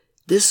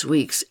This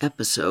week's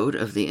episode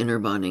of the Inner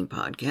Bonding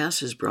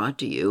Podcast is brought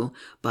to you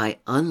by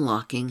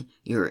Unlocking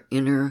Your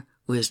Inner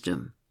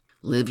Wisdom.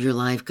 Live your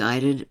life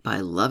guided by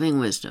loving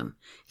wisdom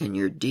and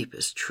your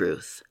deepest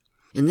truth.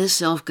 In this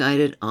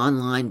self-guided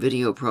online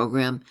video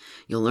program,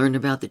 you'll learn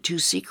about the 2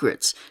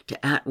 secrets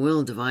to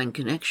at-will divine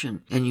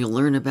connection, and you'll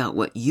learn about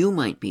what you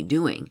might be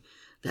doing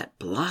that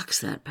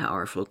blocks that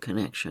powerful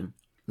connection.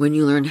 When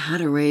you learn how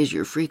to raise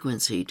your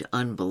frequency to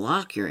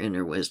unblock your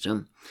inner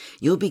wisdom,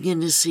 you'll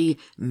begin to see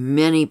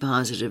many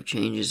positive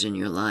changes in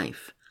your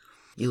life.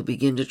 You'll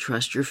begin to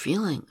trust your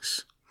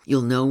feelings.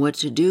 You'll know what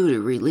to do to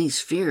release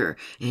fear,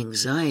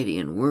 anxiety,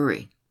 and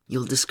worry.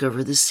 You'll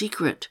discover the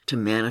secret to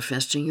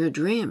manifesting your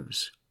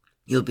dreams.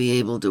 You'll be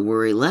able to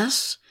worry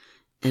less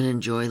and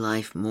enjoy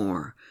life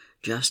more,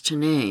 just to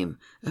name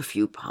a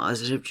few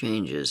positive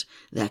changes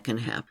that can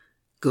happen.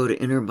 Go to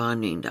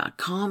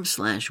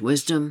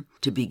innerbonding.com/wisdom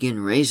to begin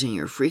raising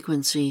your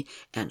frequency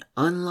and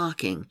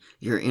unlocking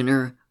your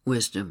inner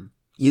wisdom.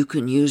 You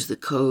can use the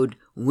code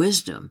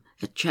WISDOM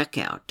at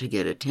checkout to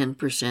get a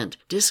 10%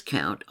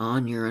 discount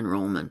on your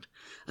enrollment.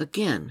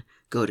 Again,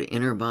 go to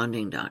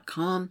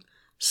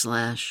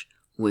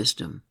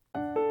innerbonding.com/wisdom.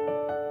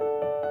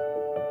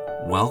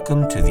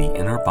 Welcome to the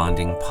Inner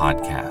Bonding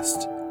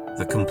Podcast,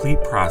 the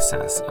complete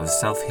process of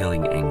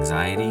self-healing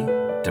anxiety,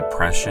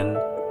 depression,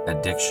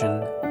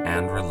 addiction,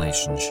 and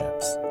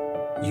relationships.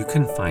 You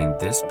can find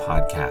this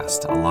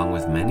podcast along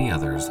with many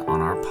others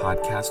on our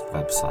podcast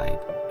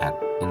website at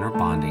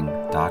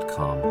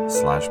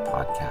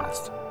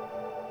innerbonding.com/podcast.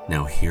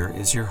 Now here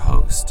is your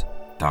host,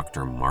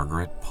 Dr.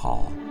 Margaret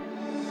Paul.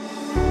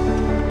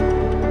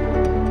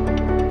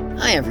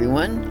 Hi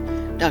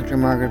everyone, Dr.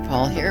 Margaret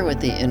Paul here with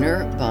the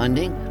Inner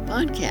Bonding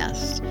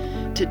Podcast.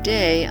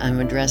 Today I'm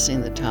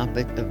addressing the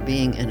topic of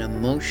being an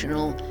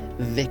emotional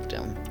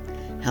victim,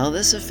 how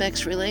this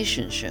affects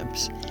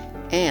relationships,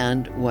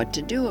 and what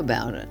to do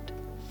about it.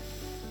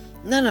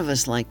 None of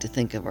us like to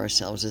think of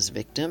ourselves as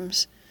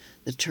victims.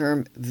 The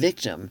term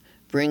victim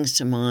brings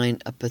to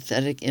mind a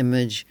pathetic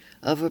image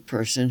of a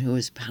person who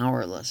is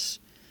powerless.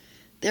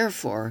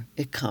 Therefore,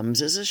 it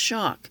comes as a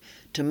shock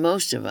to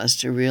most of us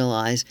to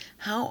realize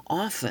how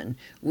often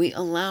we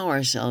allow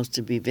ourselves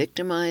to be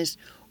victimized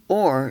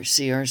or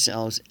see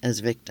ourselves as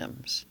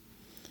victims.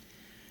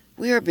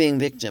 We are being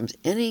victims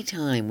any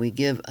time we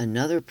give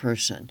another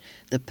person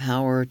the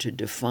power to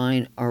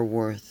define our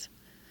worth.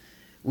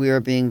 We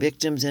are being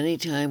victims any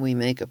time we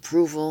make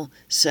approval,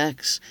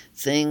 sex,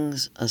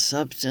 things, a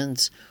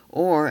substance,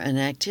 or an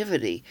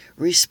activity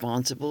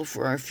responsible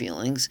for our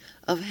feelings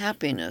of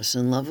happiness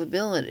and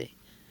lovability.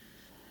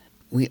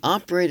 We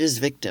operate as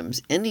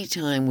victims any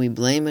time we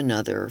blame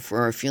another for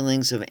our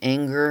feelings of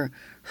anger,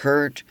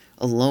 hurt,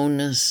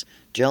 aloneness,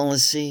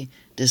 jealousy,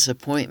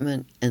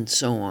 disappointment, and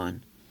so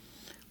on.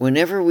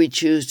 Whenever we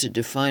choose to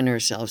define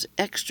ourselves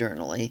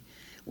externally,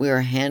 we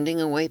are handing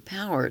away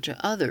power to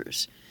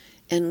others,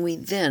 and we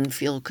then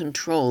feel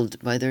controlled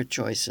by their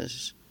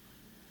choices.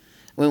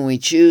 When we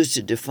choose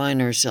to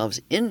define ourselves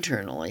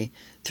internally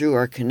through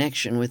our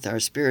connection with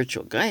our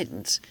spiritual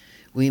guidance,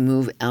 we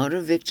move out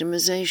of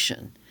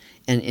victimization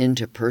and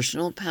into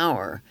personal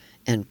power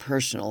and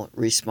personal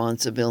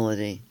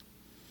responsibility.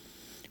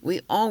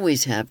 We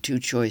always have 2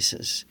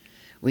 choices.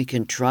 We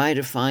can try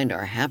to find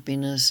our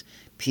happiness,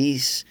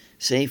 peace,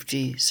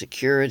 safety,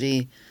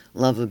 security,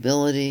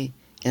 lovability,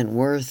 and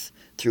worth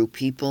through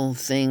people,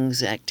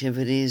 things,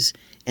 activities,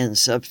 and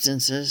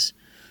substances,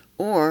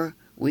 or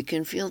we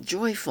can feel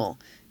joyful,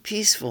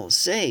 peaceful,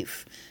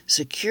 safe,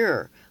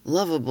 secure,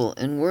 lovable,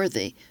 and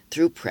worthy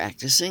through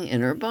practicing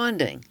inner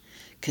bonding,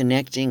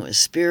 connecting with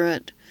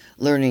spirit,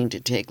 learning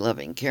to take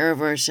loving care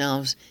of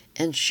ourselves,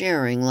 and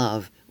sharing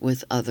love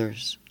with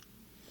others.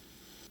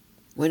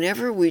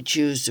 Whenever we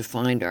choose to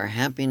find our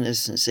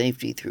happiness and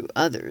safety through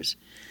others,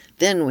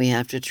 then we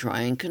have to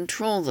try and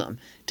control them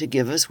to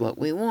give us what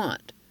we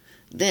want.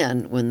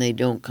 Then, when they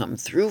don't come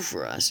through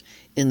for us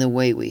in the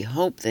way we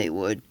hope they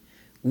would,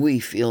 we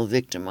feel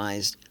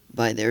victimized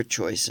by their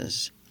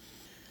choices.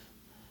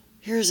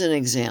 Here's an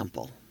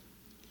example.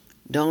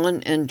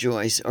 Dawn and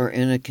Joyce are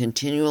in a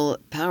continual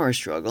power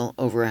struggle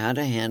over how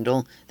to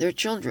handle their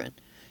children.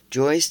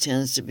 Joyce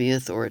tends to be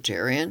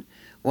authoritarian,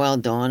 while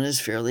Dawn is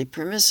fairly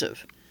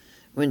permissive.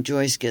 When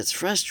Joyce gets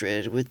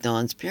frustrated with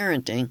Dawn's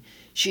parenting,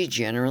 she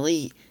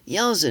generally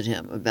yells at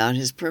him about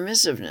his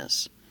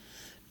permissiveness.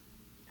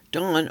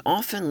 Dawn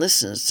often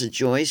listens to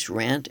Joyce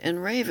rant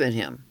and rave at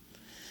him.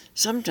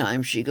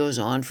 Sometimes she goes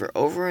on for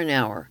over an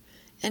hour,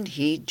 and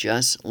he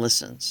just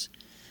listens.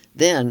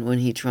 Then, when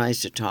he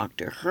tries to talk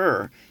to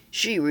her,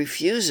 she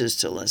refuses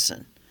to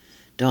listen.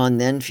 Dawn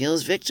then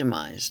feels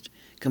victimized,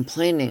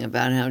 complaining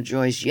about how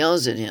Joyce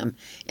yells at him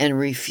and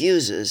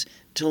refuses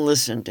to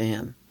listen to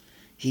him.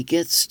 He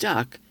gets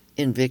stuck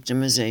in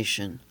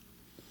victimization.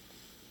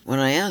 When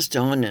I asked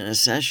Dawn in a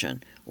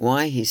session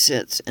why he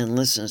sits and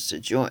listens to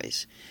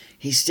Joyce,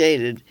 he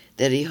stated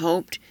that he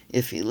hoped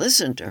if he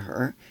listened to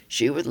her,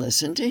 she would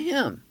listen to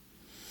him.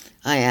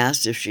 I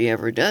asked if she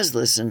ever does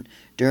listen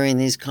during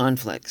these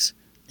conflicts,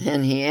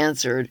 and he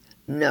answered,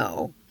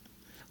 no.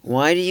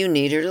 "Why do you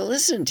need her to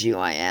listen to you?"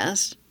 I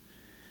asked.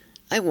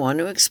 "I want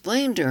to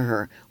explain to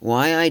her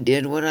why I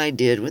did what I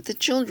did with the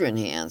children,"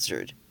 he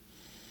answered.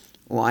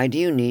 "Why do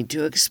you need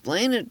to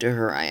explain it to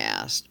her?" I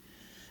asked.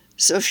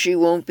 "So she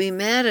won't be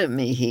mad at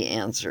me," he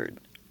answered.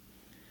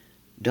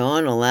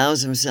 Don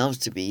allows himself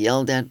to be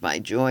yelled at by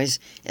Joyce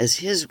as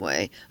his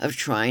way of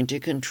trying to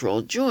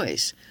control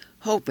Joyce,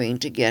 hoping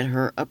to get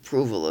her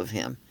approval of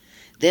him.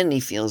 Then he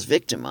feels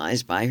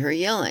victimized by her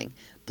yelling,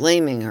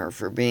 blaming her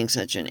for being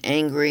such an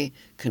angry,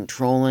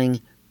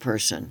 controlling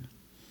person.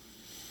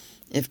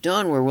 If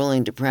Don were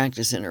willing to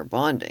practice inner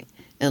bonding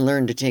and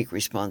learn to take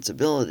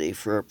responsibility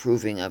for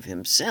approving of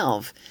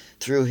himself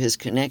through his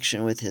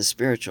connection with his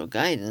spiritual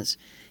guidance,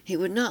 he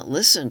would not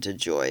listen to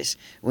Joyce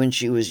when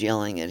she was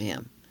yelling at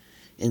him.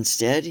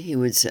 Instead, he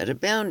would set a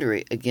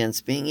boundary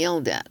against being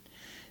yelled at,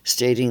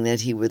 stating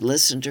that he would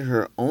listen to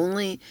her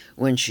only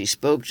when she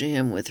spoke to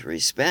him with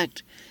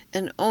respect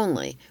and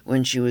only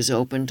when she was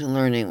open to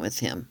learning with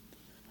him.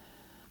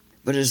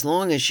 But as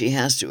long as she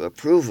has to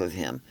approve of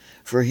him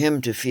for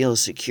him to feel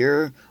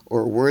secure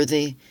or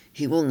worthy,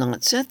 he will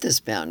not set this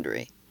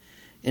boundary.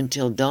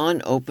 Until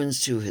Don opens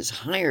to his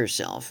higher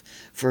self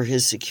for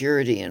his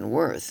security and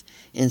worth,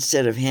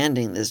 instead of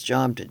handing this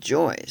job to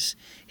Joyce,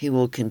 he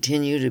will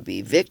continue to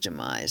be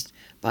victimized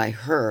by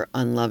her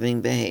unloving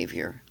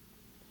behavior.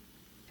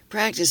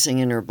 Practicing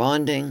inner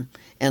bonding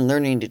and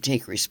learning to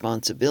take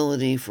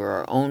responsibility for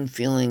our own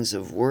feelings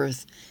of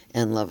worth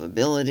and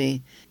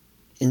lovability,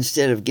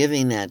 instead of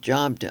giving that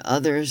job to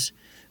others,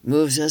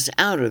 moves us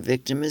out of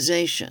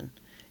victimization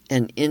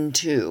and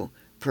into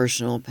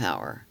personal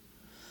power.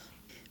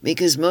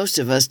 Because most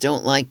of us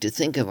don't like to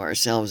think of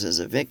ourselves as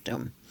a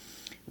victim,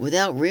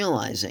 without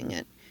realizing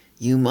it,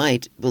 you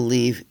might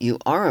believe you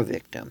are a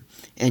victim,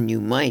 and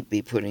you might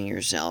be putting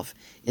yourself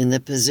in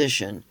the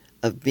position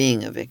of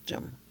being a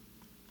victim.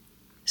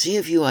 See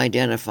if you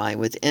identify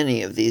with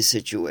any of these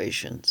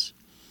situations.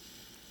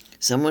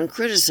 Someone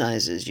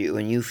criticizes you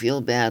and you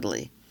feel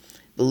badly,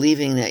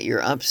 believing that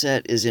your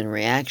upset is in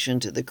reaction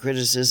to the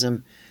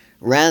criticism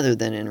rather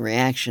than in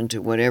reaction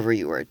to whatever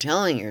you are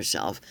telling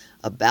yourself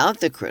about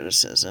the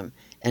criticism,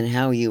 and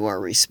how you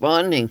are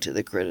responding to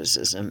the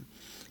criticism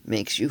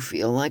makes you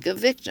feel like a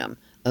victim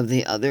of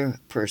the other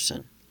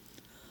person.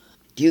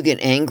 Do you get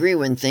angry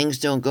when things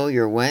don't go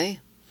your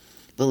way?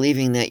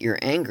 Believing that your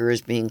anger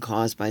is being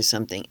caused by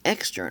something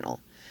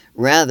external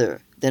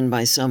rather than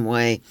by some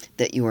way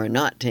that you are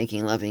not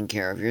taking loving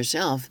care of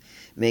yourself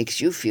makes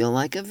you feel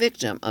like a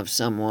victim of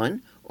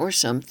someone or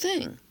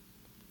something.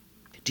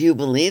 Do you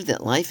believe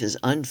that life is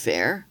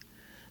unfair?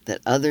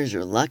 That others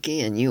are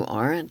lucky and you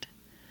aren't?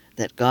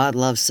 That God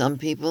loves some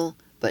people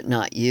but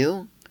not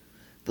you?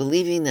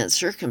 Believing that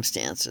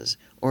circumstances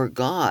or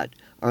God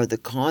are the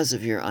cause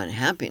of your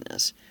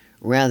unhappiness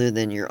rather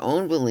than your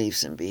own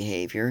beliefs and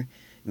behavior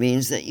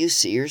means that you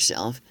see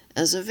yourself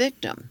as a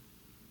victim.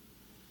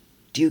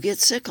 Do you get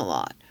sick a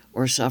lot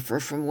or suffer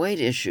from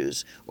weight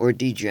issues or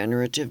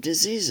degenerative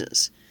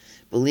diseases?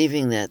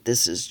 Believing that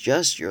this is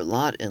just your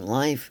lot in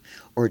life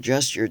or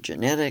just your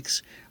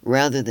genetics,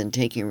 rather than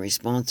taking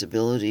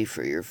responsibility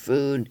for your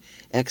food,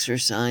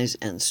 exercise,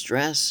 and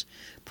stress,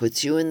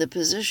 puts you in the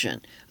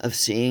position of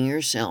seeing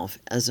yourself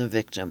as a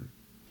victim.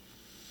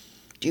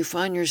 Do you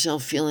find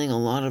yourself feeling a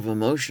lot of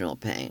emotional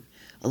pain,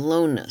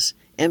 aloneness,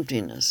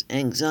 emptiness,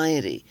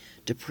 anxiety,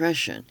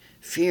 depression,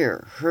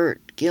 fear,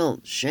 hurt,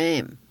 guilt,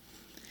 shame?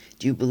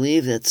 Do you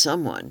believe that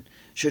someone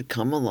should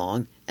come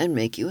along and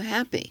make you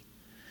happy?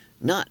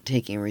 Not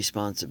taking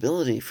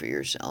responsibility for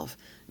yourself,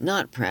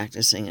 not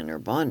practicing inner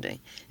bonding,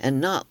 and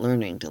not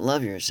learning to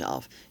love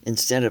yourself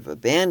instead of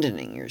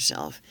abandoning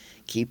yourself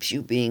keeps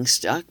you being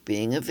stuck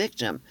being a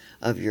victim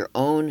of your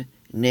own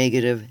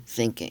negative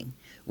thinking,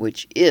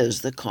 which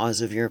is the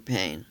cause of your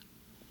pain.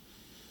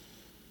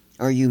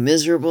 Are you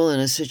miserable in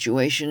a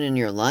situation in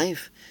your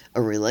life,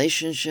 a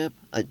relationship,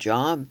 a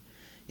job?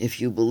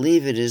 If you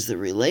believe it is the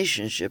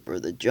relationship or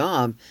the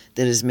job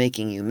that is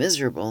making you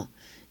miserable,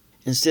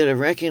 instead of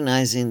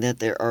recognizing that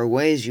there are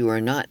ways you are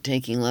not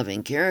taking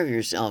loving care of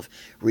yourself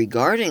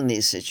regarding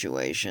these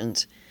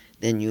situations,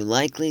 then you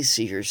likely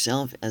see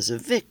yourself as a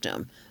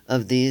victim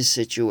of these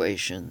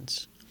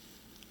situations.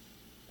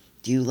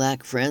 Do you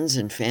lack friends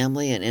and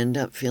family and end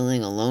up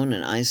feeling alone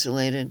and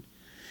isolated?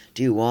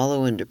 Do you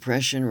wallow in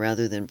depression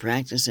rather than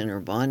practice inner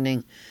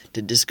bonding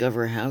to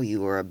discover how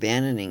you are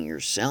abandoning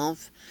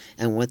yourself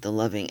and what the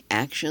loving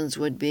actions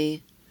would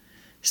be?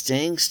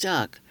 Staying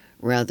stuck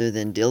rather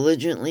than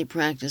diligently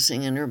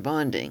practicing inner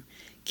bonding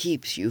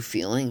keeps you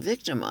feeling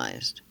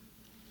victimized.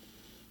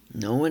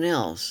 No one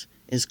else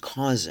is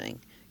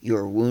causing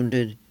your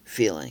wounded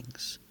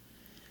feelings.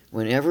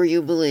 Whenever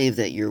you believe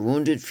that your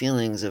wounded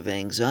feelings of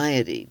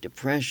anxiety,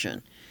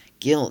 depression,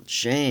 guilt,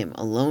 shame,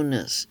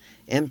 aloneness,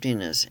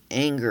 emptiness,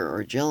 anger,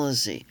 or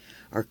jealousy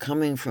are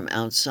coming from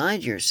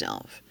outside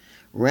yourself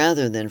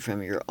rather than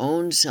from your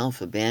own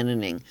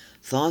self-abandoning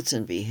thoughts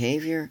and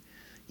behavior,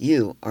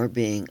 you are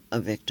being a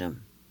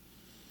victim.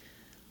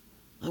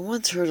 I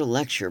once heard a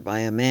lecture by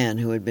a man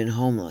who had been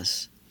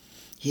homeless.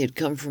 He had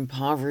come from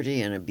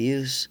poverty and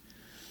abuse,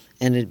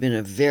 and had been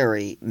a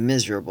very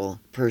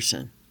miserable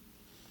person.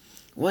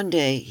 One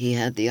day he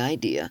had the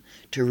idea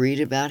to read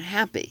about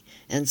happy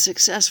and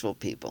successful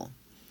people.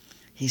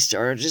 He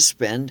started to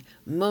spend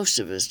most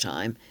of his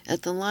time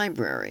at the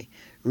library,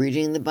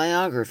 reading the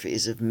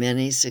biographies of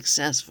many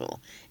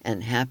successful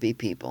and happy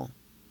people.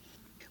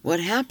 What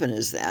happened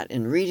is that,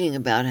 in reading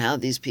about how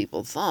these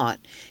people thought,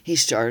 he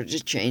started to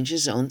change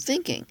his own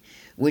thinking,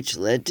 which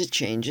led to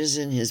changes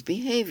in his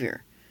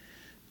behavior.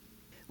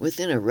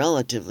 Within a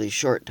relatively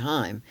short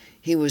time,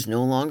 he was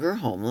no longer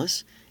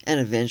homeless and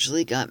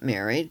eventually got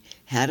married,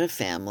 had a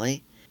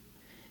family,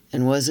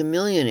 and was a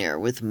millionaire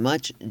with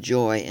much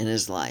joy in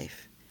his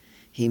life.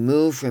 He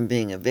moved from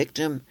being a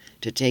victim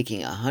to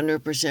taking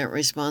 100%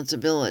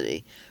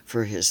 responsibility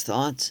for his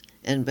thoughts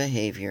and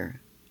behavior.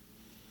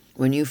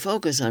 When you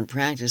focus on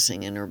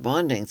practicing inner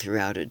bonding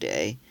throughout a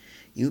day,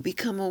 you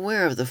become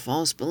aware of the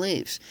false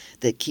beliefs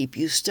that keep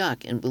you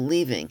stuck in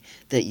believing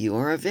that you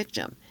are a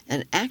victim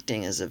and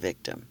acting as a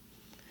victim.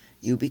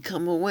 You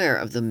become aware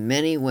of the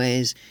many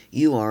ways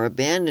you are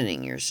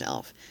abandoning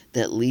yourself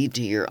that lead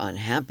to your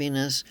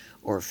unhappiness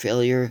or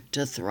failure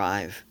to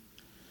thrive.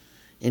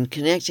 In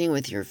connecting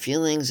with your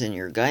feelings and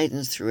your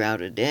guidance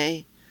throughout a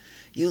day,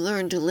 you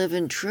learn to live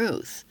in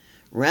truth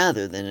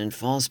rather than in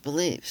false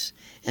beliefs,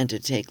 and to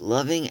take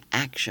loving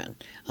action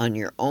on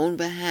your own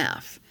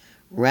behalf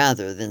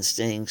rather than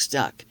staying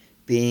stuck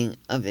being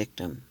a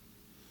victim.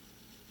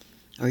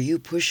 Are you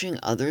pushing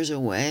others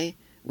away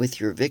with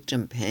your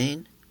victim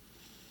pain?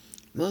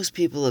 Most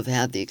people have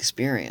had the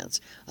experience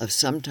of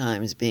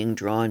sometimes being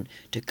drawn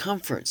to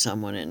comfort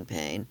someone in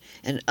pain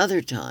and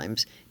other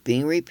times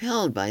being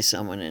repelled by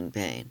someone in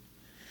pain.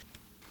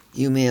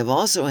 You may have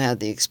also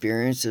had the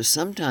experience of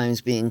sometimes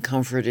being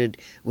comforted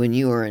when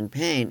you are in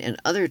pain and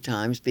other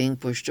times being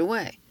pushed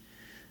away.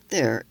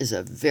 There is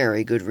a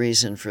very good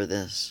reason for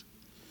this.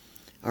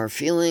 Our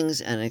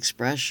feelings and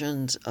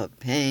expressions of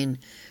pain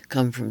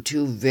come from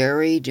two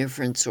very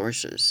different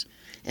sources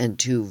and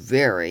two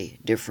very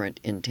different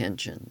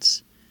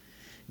intentions.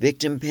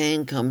 Victim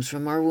pain comes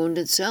from our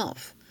wounded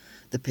self.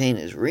 The pain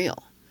is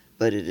real,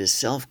 but it is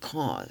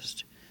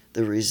self-caused,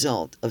 the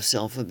result of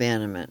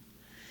self-abandonment.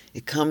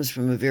 It comes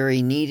from a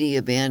very needy,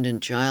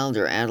 abandoned child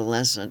or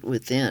adolescent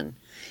within,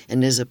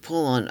 and is a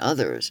pull on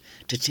others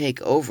to take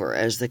over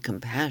as the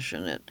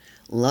compassionate,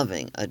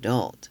 loving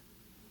adult.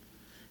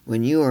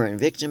 When you are in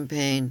victim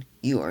pain,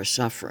 you are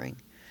suffering.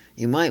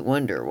 You might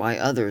wonder why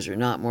others are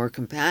not more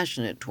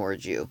compassionate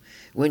towards you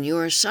when you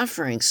are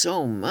suffering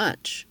so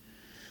much.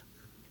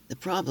 The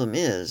problem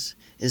is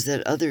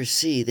that others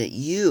see that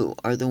you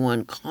are the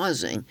one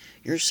causing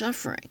your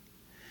suffering.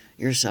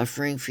 Your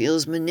suffering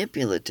feels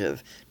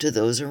manipulative to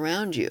those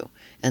around you,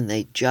 and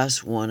they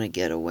just want to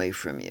get away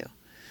from you.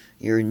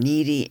 Your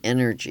needy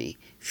energy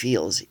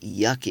feels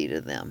yucky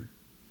to them.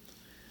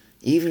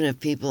 Even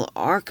if people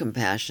are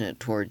compassionate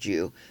towards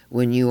you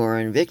when you are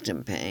in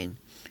victim pain,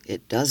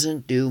 it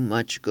doesn't do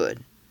much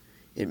good.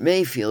 It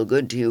may feel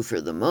good to you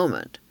for the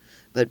moment,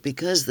 but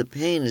because the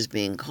pain is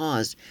being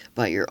caused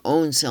by your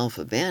own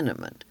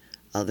self-abandonment,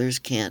 others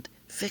can't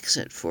fix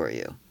it for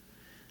you.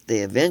 They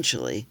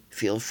eventually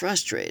feel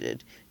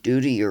frustrated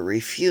due to your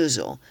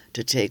refusal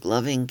to take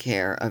loving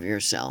care of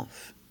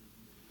yourself.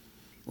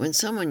 When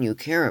someone you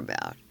care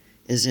about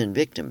is in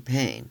victim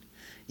pain,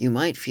 you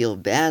might feel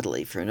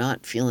badly for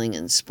not feeling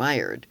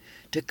inspired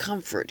to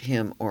comfort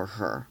him or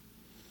her.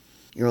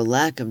 Your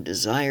lack of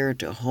desire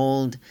to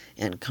hold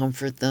and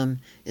comfort them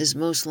is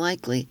most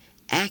likely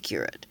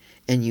accurate,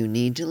 and you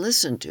need to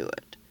listen to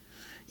it.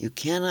 You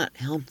cannot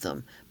help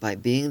them by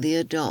being the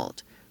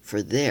adult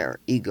for their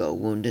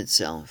ego-wounded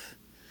self.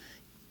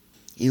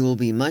 You will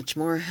be much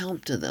more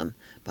help to them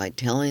by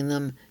telling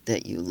them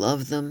that you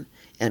love them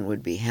and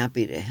would be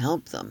happy to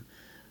help them,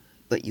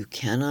 but you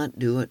cannot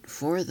do it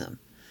for them.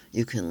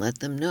 You can let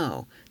them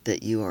know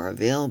that you are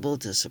available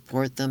to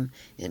support them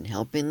in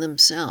helping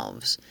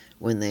themselves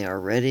when they are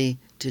ready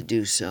to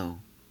do so.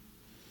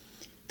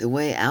 The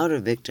way out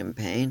of victim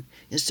pain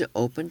is to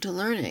open to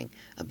learning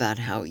about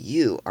how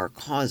you are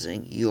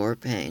causing your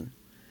pain.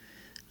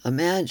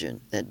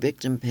 Imagine that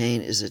victim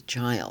pain is a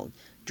child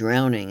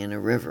drowning in a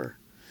river.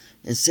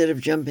 Instead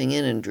of jumping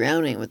in and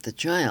drowning with the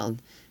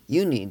child,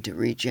 you need to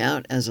reach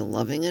out as a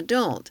loving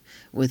adult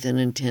with an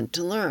intent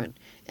to learn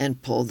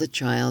and pull the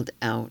child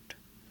out.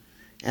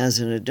 As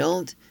an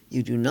adult,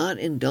 you do not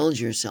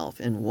indulge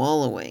yourself in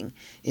wallowing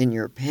in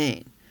your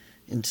pain.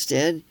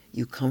 Instead,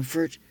 you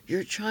comfort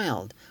your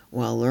child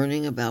while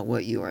learning about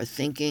what you are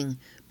thinking,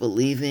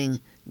 believing,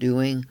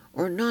 doing,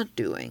 or not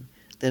doing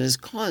that is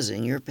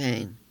causing your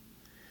pain.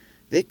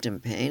 Victim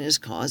pain is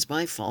caused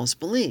by false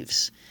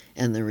beliefs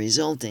and the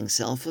resulting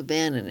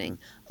self-abandoning,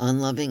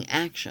 unloving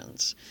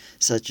actions,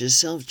 such as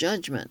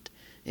self-judgment,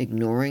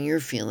 ignoring your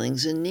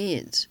feelings and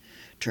needs,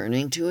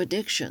 turning to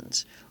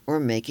addictions, or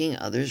making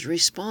others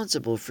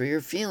responsible for your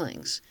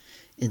feelings,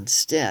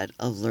 instead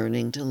of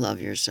learning to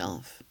love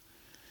yourself.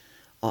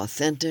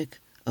 Authentic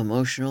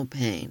emotional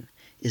pain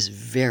is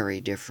very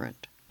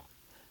different.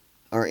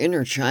 Our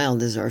inner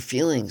child is our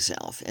feeling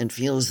self and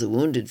feels the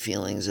wounded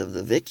feelings of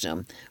the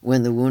victim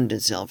when the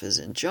wounded self is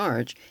in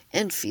charge,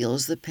 and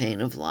feels the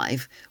pain of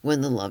life when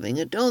the loving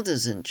adult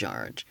is in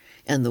charge,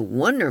 and the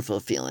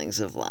wonderful feelings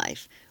of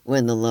life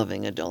when the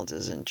loving adult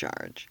is in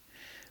charge.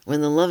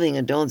 When the loving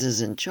adult is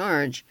in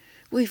charge,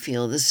 we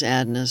feel the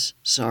sadness,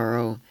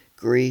 sorrow,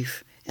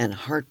 grief, and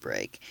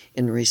heartbreak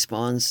in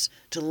response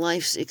to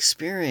life's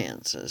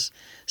experiences,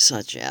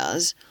 such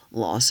as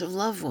loss of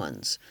loved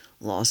ones,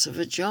 loss of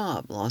a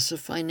job, loss of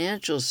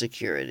financial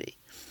security,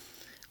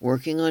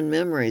 working on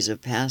memories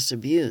of past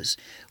abuse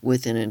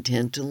with an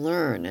intent to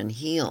learn and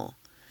heal,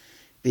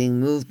 being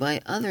moved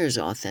by others'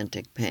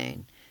 authentic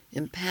pain,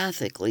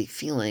 empathically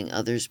feeling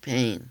others'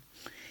 pain,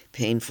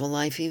 painful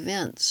life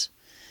events,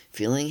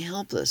 feeling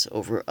helpless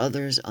over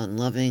others'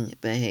 unloving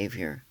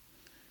behavior.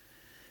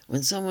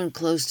 When someone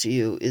close to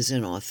you is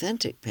in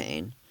authentic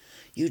pain,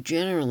 you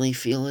generally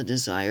feel a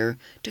desire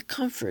to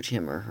comfort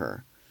him or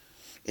her.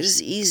 It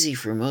is easy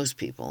for most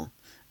people,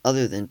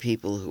 other than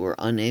people who are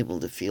unable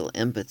to feel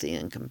empathy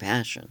and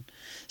compassion,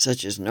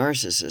 such as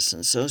narcissists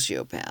and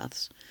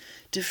sociopaths,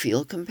 to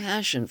feel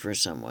compassion for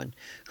someone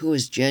who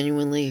is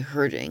genuinely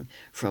hurting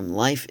from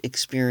life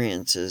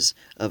experiences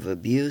of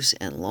abuse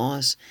and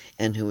loss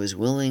and who is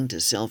willing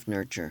to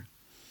self-nurture.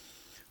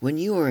 When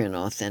you are in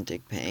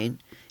authentic pain,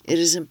 it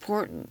is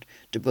important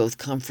to both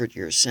comfort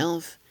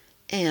yourself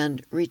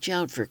and reach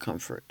out for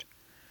comfort.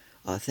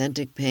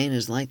 Authentic pain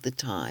is like the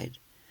tide.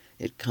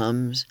 It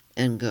comes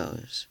and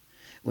goes.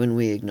 When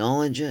we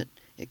acknowledge it,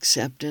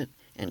 accept it,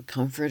 and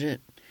comfort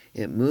it,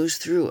 it moves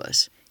through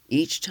us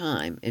each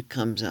time it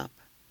comes up.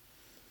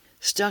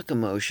 Stuck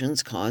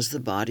emotions cause the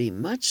body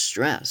much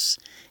stress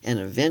and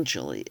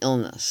eventually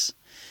illness.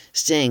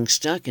 Staying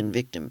stuck in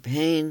victim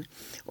pain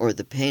or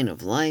the pain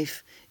of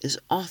life is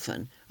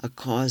often a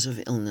cause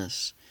of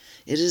illness.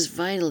 It is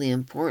vitally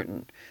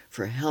important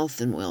for health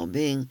and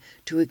well-being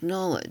to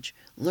acknowledge,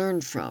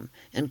 learn from,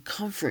 and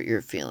comfort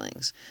your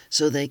feelings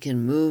so they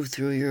can move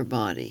through your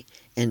body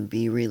and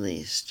be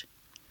released.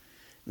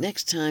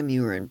 Next time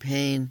you are in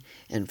pain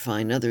and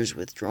find others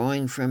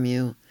withdrawing from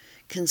you,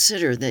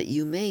 consider that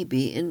you may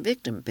be in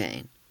victim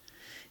pain.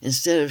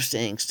 Instead of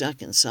staying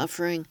stuck in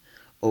suffering,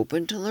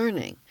 open to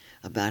learning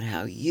about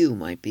how you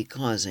might be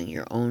causing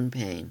your own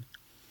pain.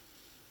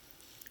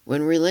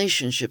 When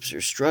relationships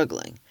are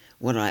struggling,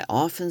 what I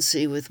often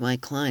see with my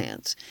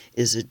clients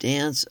is a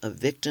dance of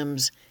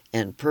victims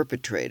and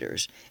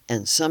perpetrators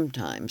and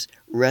sometimes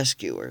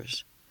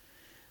rescuers.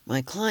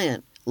 My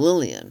client,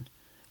 Lillian,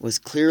 was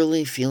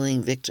clearly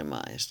feeling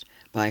victimized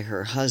by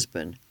her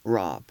husband,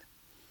 Rob.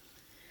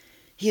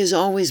 He is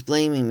always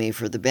blaming me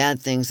for the bad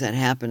things that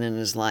happen in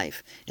his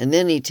life, and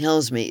then he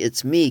tells me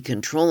it's me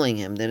controlling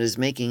him that is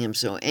making him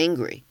so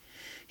angry.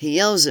 He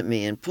yells at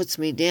me and puts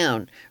me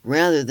down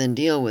rather than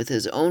deal with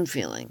his own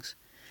feelings.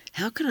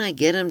 How can I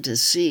get him to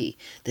see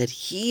that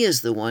he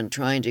is the one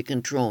trying to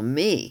control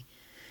me?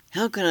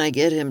 How can I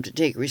get him to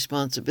take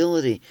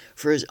responsibility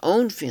for his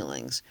own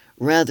feelings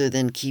rather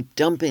than keep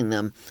dumping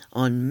them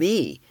on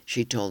me,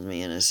 she told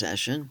me in a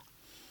session.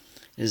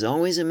 It is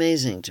always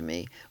amazing to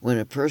me when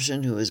a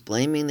person who is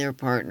blaming their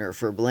partner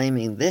for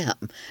blaming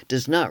them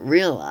does not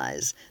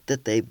realize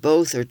that they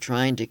both are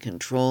trying to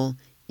control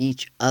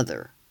each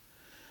other,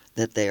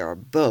 that they are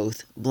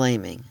both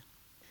blaming.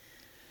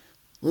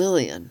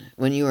 Lillian,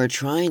 when you are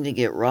trying to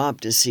get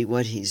Rob to see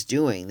what he's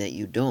doing that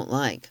you don't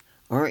like,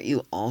 aren't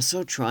you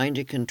also trying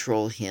to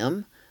control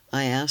him?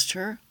 I asked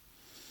her.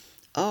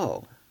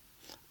 Oh,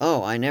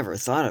 I never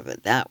thought of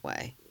it that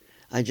way.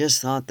 I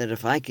just thought that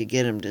if I could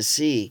get him to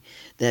see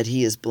that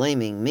he is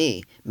blaming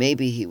me,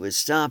 maybe he would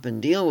stop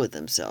and deal with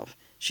himself,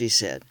 she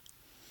said.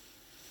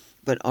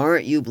 But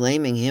aren't you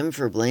blaming him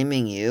for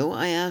blaming you?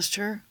 I asked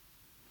her.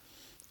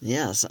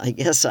 Yes, I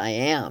guess I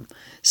am.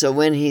 So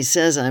when he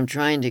says I'm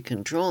trying to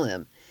control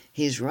him,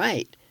 he's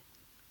right.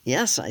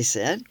 Yes, I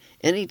said,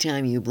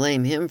 anytime you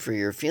blame him for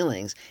your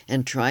feelings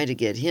and try to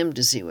get him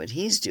to see what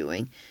he's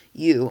doing,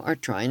 you are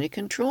trying to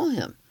control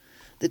him.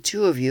 The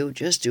two of you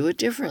just do it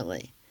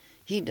differently.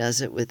 He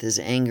does it with his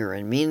anger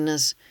and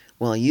meanness,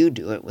 while you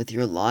do it with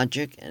your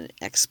logic and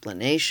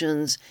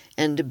explanations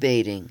and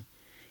debating.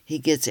 He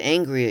gets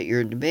angry at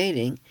your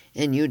debating,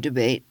 and you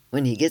debate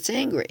when he gets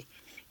angry.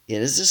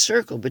 It is a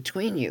circle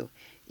between you,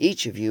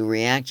 each of you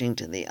reacting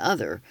to the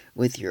other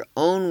with your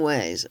own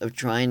ways of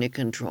trying to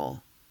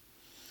control.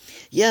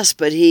 Yes,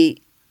 but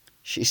she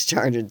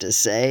started to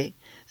say,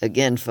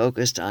 again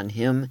focused on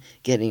him,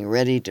 getting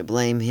ready to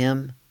blame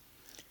him.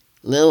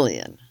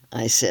 Lillian,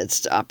 I said,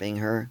 stopping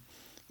her,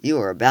 you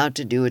are about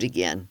to do it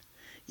again.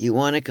 You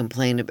want to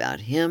complain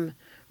about him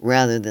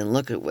rather than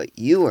look at what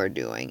you are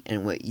doing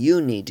and what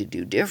you need to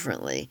do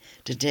differently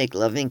to take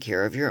loving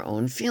care of your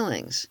own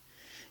feelings.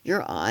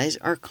 Your eyes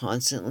are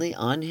constantly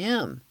on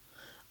him,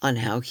 on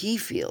how he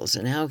feels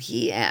and how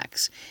he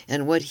acts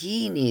and what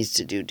he needs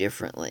to do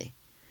differently.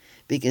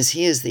 Because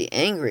he is the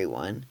angry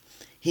one,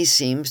 he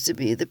seems to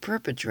be the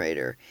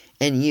perpetrator,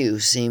 and you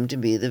seem to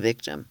be the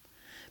victim.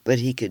 but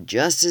he could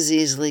just as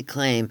easily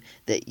claim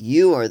that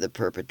you are the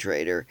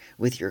perpetrator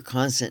with your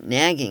constant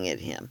nagging at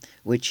him,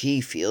 which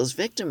he feels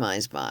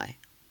victimized by.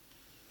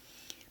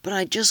 But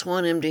I just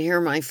want him to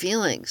hear my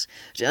feelings,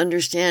 to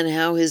understand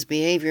how his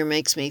behavior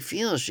makes me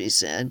feel, she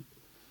said.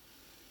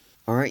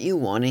 Aren't you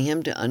wanting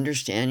him to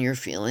understand your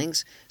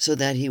feelings so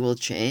that he will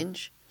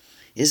change?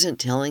 Isn't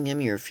telling him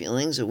your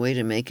feelings a way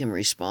to make him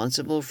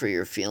responsible for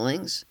your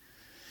feelings?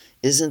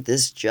 Isn't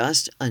this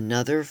just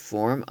another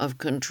form of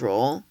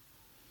control?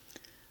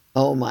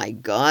 Oh my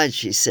God,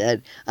 she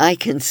said, I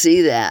can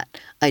see that.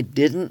 I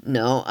didn't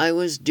know I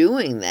was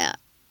doing that.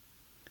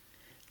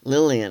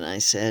 Lillian, I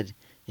said,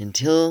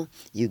 until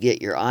you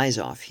get your eyes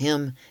off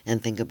him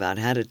and think about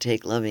how to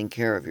take loving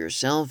care of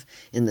yourself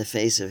in the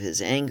face of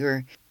his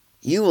anger,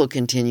 you will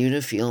continue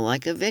to feel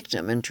like a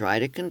victim and try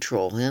to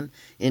control him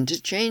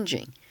into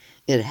changing.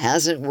 It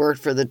hasn't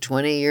worked for the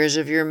 20 years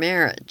of your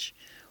marriage.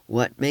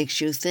 What makes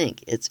you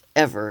think it's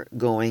ever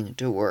going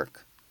to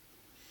work?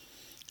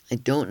 I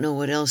don't know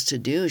what else to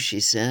do, she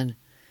said.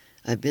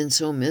 I've been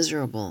so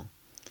miserable.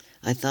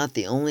 I thought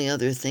the only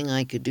other thing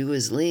I could do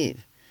is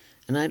leave.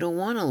 And I don't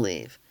want to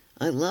leave.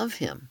 I love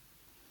him.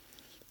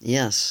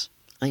 Yes,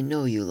 I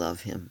know you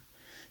love him.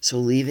 So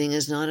leaving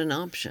is not an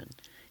option,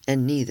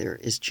 and neither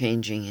is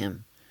changing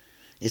him.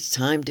 It's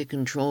time to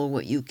control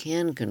what you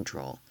can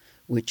control,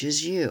 which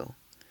is you.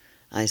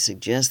 I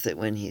suggest that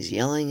when he's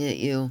yelling at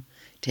you,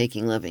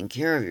 taking loving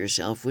care of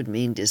yourself would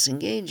mean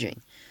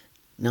disengaging,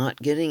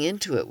 not getting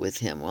into it with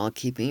him while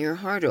keeping your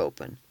heart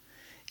open,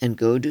 and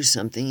go do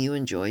something you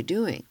enjoy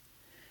doing.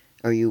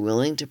 Are you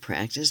willing to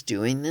practice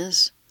doing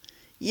this?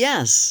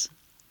 Yes.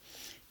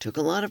 Took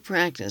a lot of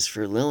practice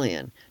for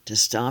Lillian to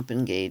stop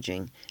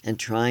engaging and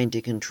trying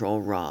to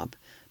control Rob,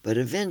 but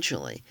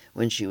eventually,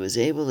 when she was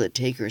able to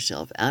take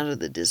herself out of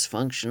the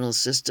dysfunctional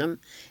system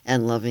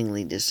and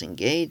lovingly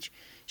disengage,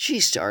 she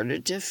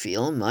started to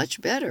feel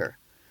much better.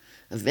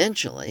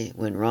 Eventually,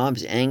 when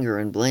Rob's anger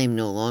and blame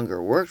no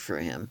longer worked for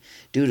him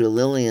due to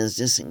Lillian's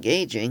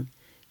disengaging,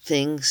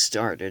 things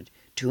started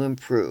to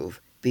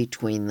improve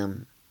between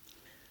them.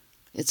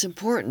 It's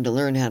important to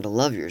learn how to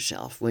love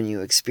yourself when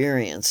you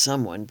experience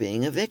someone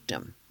being a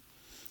victim.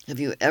 Have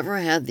you ever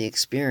had the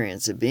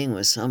experience of being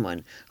with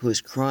someone who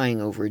is crying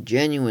over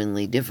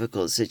genuinely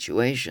difficult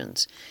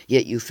situations,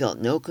 yet you felt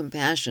no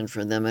compassion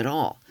for them at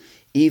all,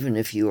 even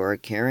if you are a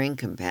caring,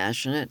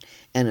 compassionate,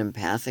 and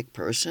empathic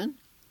person?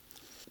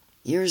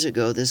 Years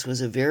ago, this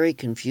was a very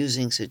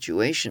confusing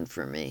situation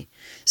for me,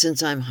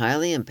 since I'm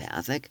highly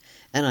empathic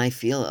and I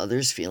feel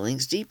others'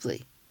 feelings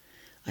deeply.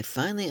 I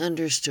finally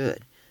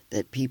understood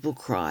that people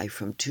cry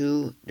from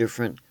two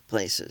different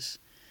places,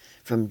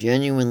 from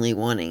genuinely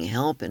wanting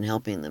help and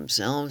helping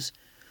themselves,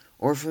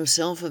 or from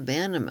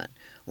self-abandonment,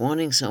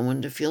 wanting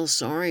someone to feel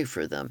sorry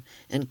for them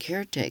and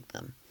caretake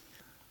them.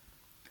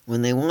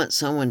 When they want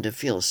someone to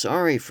feel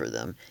sorry for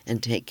them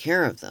and take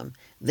care of them,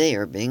 they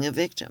are being a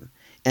victim.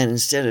 And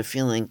instead of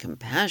feeling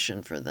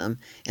compassion for them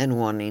and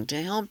wanting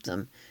to help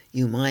them,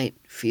 you might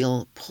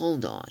feel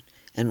pulled on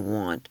and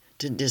want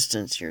to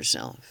distance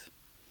yourself.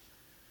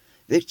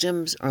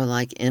 Victims are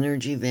like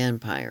energy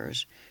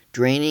vampires,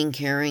 draining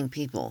caring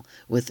people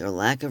with their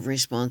lack of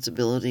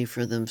responsibility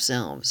for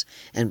themselves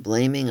and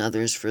blaming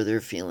others for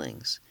their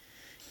feelings.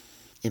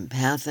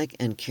 Empathic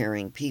and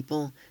caring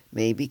people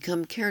may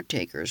become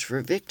caretakers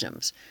for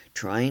victims,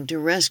 trying to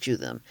rescue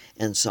them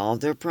and solve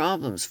their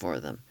problems for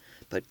them,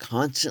 but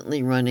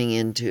constantly running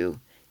into,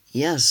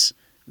 yes,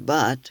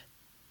 but,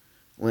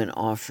 when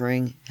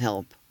offering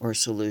help or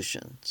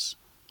solutions.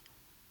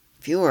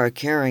 If you are a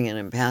caring and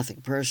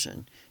empathic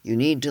person, you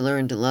need to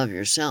learn to love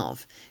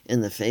yourself in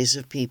the face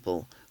of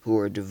people who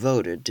are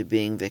devoted to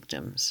being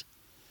victims.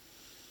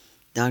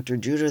 Dr.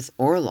 Judith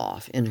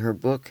Orloff, in her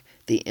book,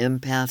 The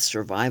Empath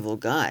Survival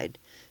Guide,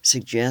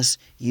 suggests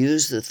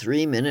use the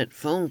 3-minute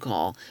phone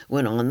call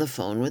when on the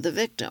phone with a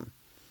victim.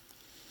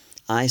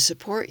 I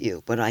support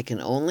you, but I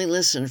can only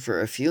listen for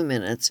a few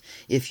minutes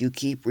if you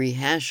keep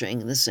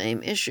rehashing the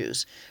same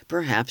issues.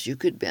 Perhaps you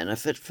could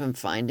benefit from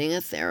finding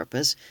a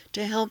therapist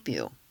to help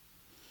you.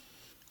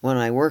 When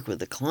I work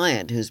with a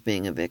client who's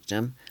being a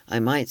victim,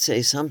 I might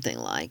say something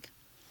like,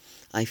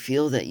 I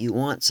feel that you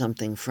want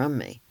something from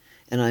me,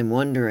 and I'm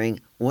wondering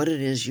what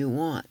it is you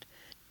want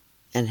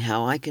and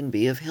how I can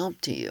be of help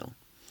to you.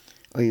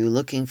 Are you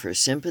looking for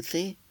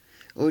sympathy,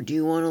 or do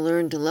you want to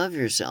learn to love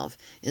yourself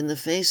in the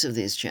face of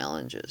these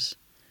challenges?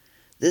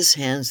 This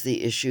hands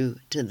the issue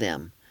to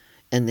them,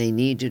 and they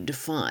need to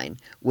define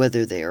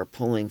whether they are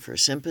pulling for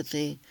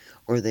sympathy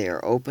or they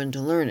are open to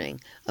learning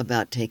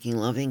about taking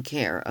loving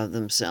care of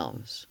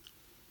themselves.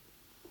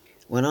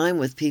 When I'm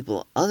with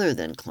people other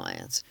than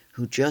clients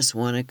who just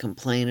want to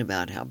complain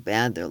about how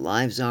bad their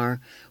lives are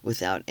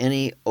without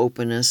any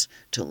openness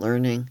to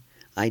learning,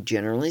 I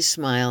generally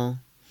smile,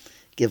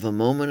 give a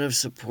moment of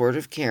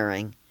supportive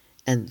caring,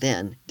 and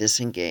then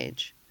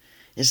disengage.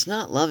 It's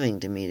not loving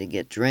to me to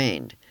get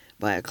drained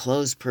by a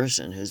closed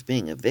person who's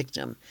being a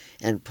victim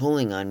and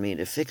pulling on me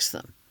to fix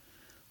them.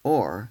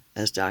 Or,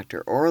 as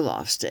Dr.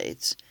 Orloff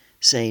states,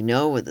 Say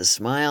no with a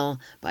smile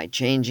by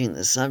changing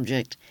the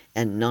subject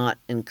and not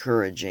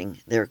encouraging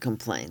their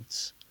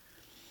complaints.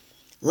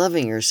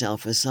 Loving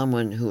yourself as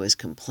someone who is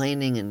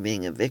complaining and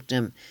being a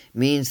victim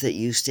means that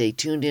you stay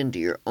tuned into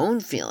your own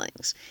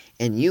feelings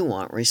and you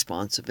want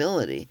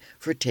responsibility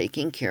for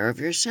taking care of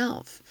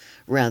yourself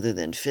rather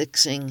than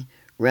fixing,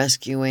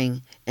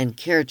 rescuing, and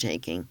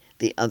caretaking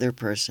the other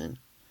person.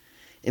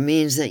 It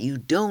means that you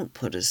don't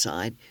put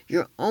aside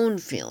your own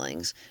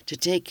feelings to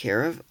take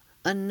care of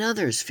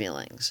another's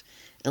feelings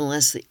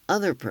unless the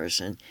other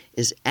person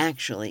is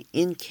actually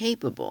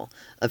incapable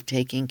of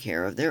taking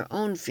care of their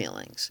own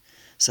feelings,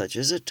 such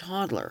as a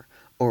toddler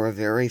or a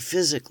very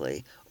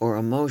physically or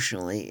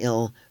emotionally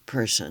ill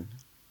person.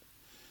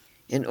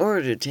 In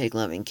order to take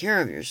loving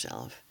care of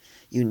yourself,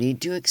 you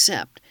need to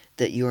accept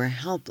that you are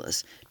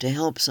helpless to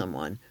help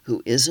someone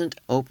who isn't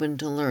open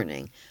to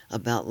learning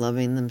about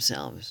loving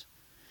themselves.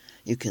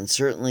 You can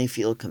certainly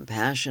feel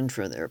compassion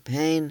for their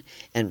pain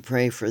and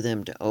pray for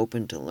them to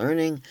open to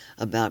learning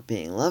about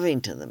being loving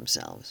to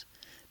themselves,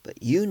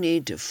 but you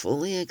need to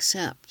fully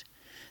accept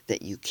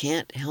that you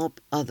can't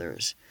help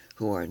others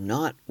who are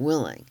not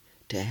willing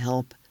to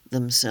help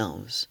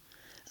themselves,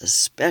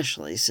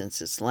 especially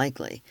since it's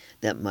likely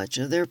that much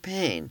of their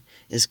pain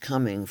is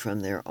coming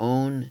from their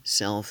own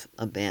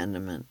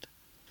self-abandonment.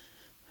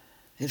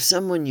 If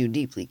someone you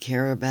deeply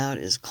care about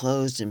is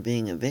closed in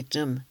being a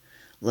victim,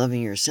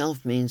 loving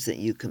yourself means that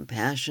you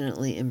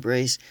compassionately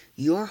embrace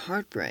your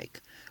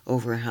heartbreak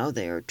over how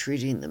they are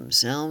treating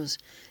themselves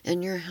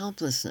and your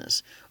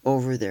helplessness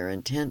over their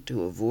intent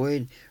to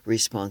avoid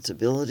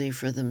responsibility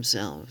for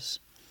themselves.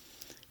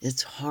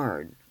 It's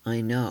hard,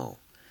 I know,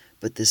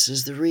 but this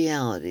is the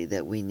reality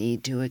that we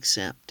need to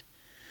accept,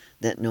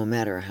 that no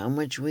matter how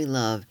much we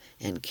love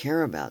and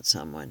care about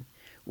someone,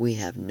 we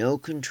have no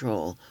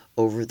control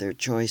over their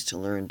choice to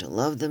learn to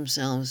love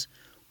themselves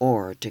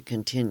or to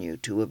continue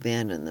to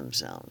abandon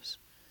themselves.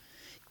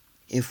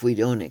 If we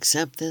don't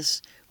accept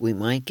this, we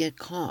might get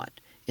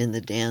caught in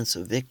the dance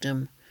of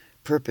victim,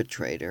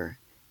 perpetrator,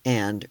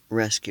 and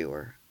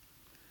rescuer.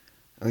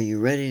 Are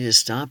you ready to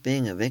stop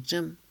being a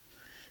victim?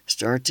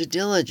 Start to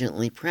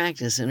diligently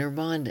practice inner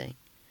bonding.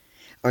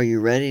 Are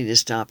you ready to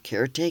stop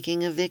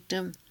caretaking a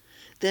victim?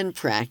 Then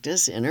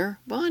practice inner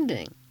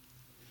bonding.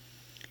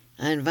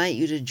 I invite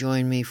you to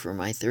join me for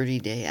my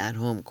 30-day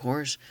at-home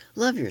course,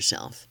 Love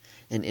Yourself,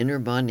 an inner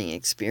bonding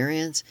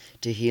experience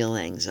to heal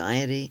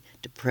anxiety,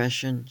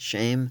 depression,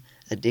 shame,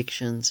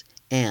 addictions,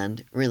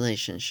 and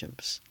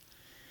relationships.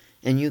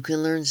 And you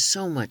can learn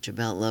so much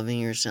about loving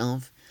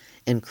yourself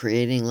and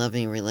creating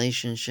loving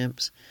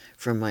relationships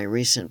from my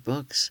recent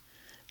books,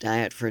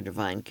 Diet for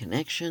Divine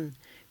Connection,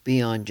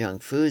 Beyond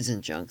Junk Foods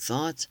and Junk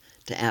Thoughts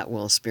to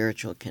At-Will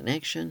Spiritual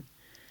Connection,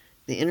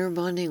 the Inner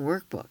Bonding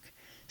Workbook,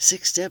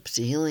 6 Steps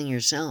to Healing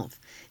Yourself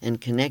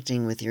and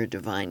Connecting with Your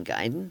Divine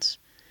Guidance,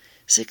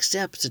 6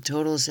 Steps to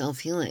Total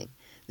Self-Healing,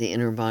 the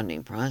Inner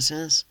Bonding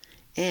Process,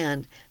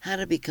 and How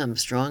to Become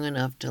Strong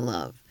Enough to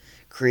Love,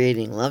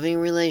 Creating Loving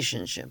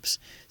Relationships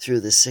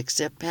through the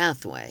 6-Step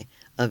Pathway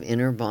of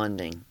Inner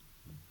Bonding.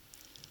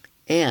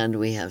 And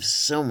we have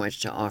so much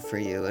to offer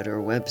you at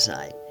our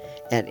website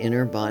at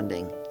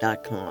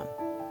innerbonding.com.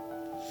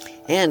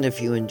 And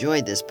if you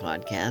enjoyed this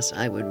podcast,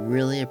 I would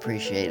really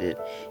appreciate it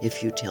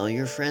if you tell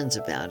your friends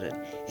about it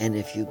and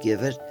if you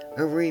give it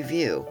a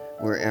review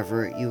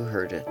wherever you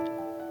heard it.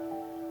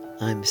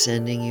 I'm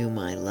sending you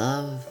my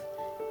love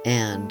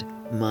and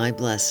my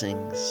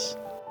blessings.